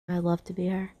I love to be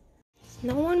her. Does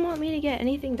no one want me to get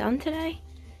anything done today?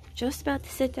 Just about to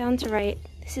sit down to write.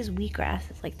 This is wheatgrass.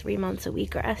 It's like 3 months of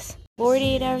wheatgrass.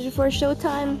 48 hours before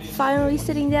showtime, finally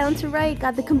sitting down to write.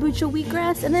 Got the kombucha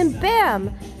wheatgrass, and then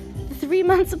bam! The 3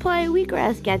 month supply of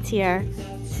wheatgrass gets here.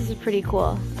 This is pretty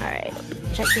cool. Alright,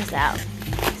 check this out.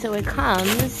 So it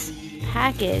comes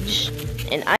packaged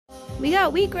in ice. We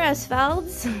got wheatgrass,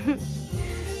 felds.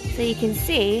 So you can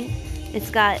see,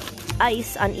 it's got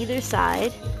ice on either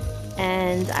side.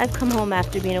 And I've come home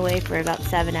after being away for about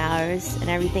 7 hours, and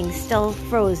everything's still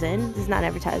frozen. This is not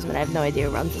advertisement. I have no idea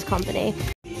who runs this company.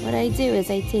 What I do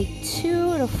is I take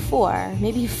 2 to 4,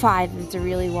 maybe 5 if it's a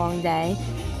really long day,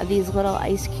 of these little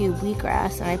ice cube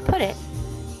wheatgrass, and I put it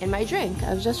in my drink.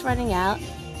 I was just running out.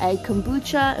 I had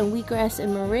kombucha and wheatgrass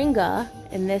and moringa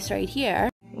in this right here.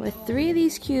 With 3 of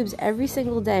these cubes every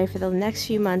single day for the next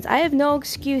few months, I have no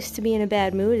excuse to be in a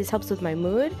bad mood. This helps with my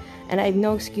mood, and I have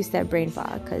no excuse to have brain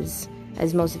fog, because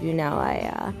as most of you know,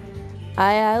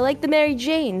 I like the Mary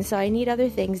Jane, so I need other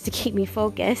things to keep me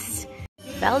focused.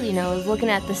 Feld, you know, is looking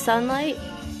at the sunlight,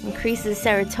 increases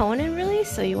serotonin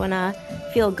release, so you want to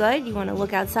feel good. You want to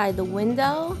look outside the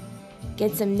window,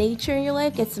 get some nature in your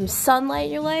life, get some sunlight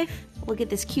in your life. Look at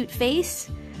this cute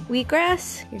face,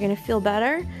 wheatgrass, you're going to feel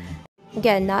better.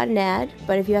 Again, not an ad,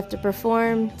 but if you have to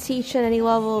perform, teach at any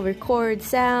level, record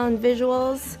sound,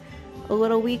 visuals, a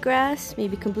little wheatgrass,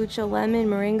 maybe kombucha, lemon,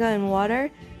 moringa, and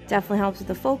water, definitely helps with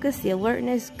the focus, the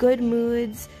alertness, good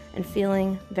moods, and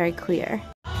feeling very clear.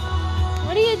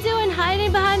 What are you doing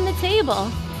hiding behind the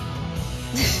table?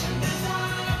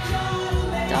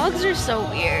 Dogs are so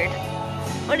weird.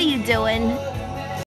 What are you doing?